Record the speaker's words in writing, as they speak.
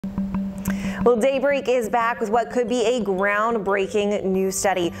Well, Daybreak is back with what could be a groundbreaking new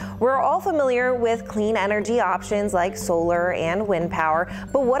study. We're all familiar with clean energy options like solar and wind power,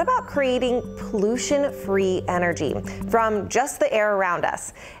 but what about creating pollution-free energy from just the air around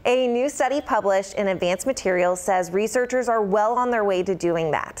us? A new study published in Advanced Materials says researchers are well on their way to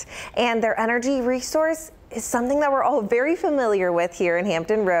doing that, and their energy resource is something that we're all very familiar with here in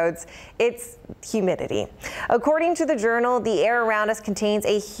Hampton Roads. It's humidity. According to the journal, the air around us contains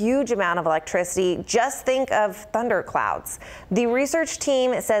a huge amount of electricity. Just think of thunderclouds. The research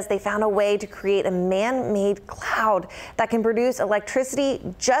team says they found a way to create a man-made cloud that can produce electricity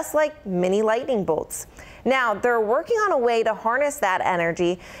just like mini lightning bolts. Now, they're working on a way to harness that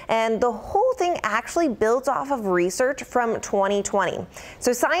energy, and the whole thing actually builds off of research from 2020.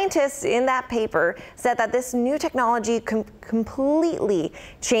 So scientists in that paper said that this new technology completely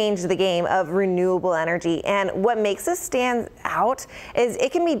changed the game of renewable energy, and what makes this stand out is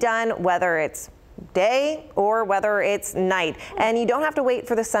it can be done whether it's day or whether it's night, and you don't have to wait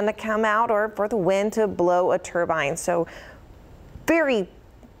for the sun to come out or for the wind to blow a turbine. So very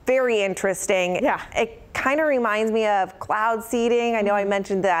interesting. Yeah. It kind of reminds me of cloud seeding. I know I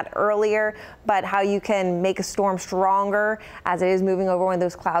mentioned that earlier, but how you can make a storm stronger as it is moving over one of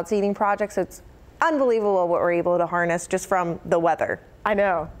those cloud seeding projects. So it's unbelievable what we're able to harness just from the weather. I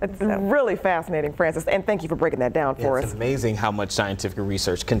know. It's really fascinating, Francis, and thank you for breaking that down for us. It's amazing how much scientific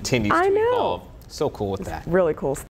research continues to evolve. So cool with that. Really cool.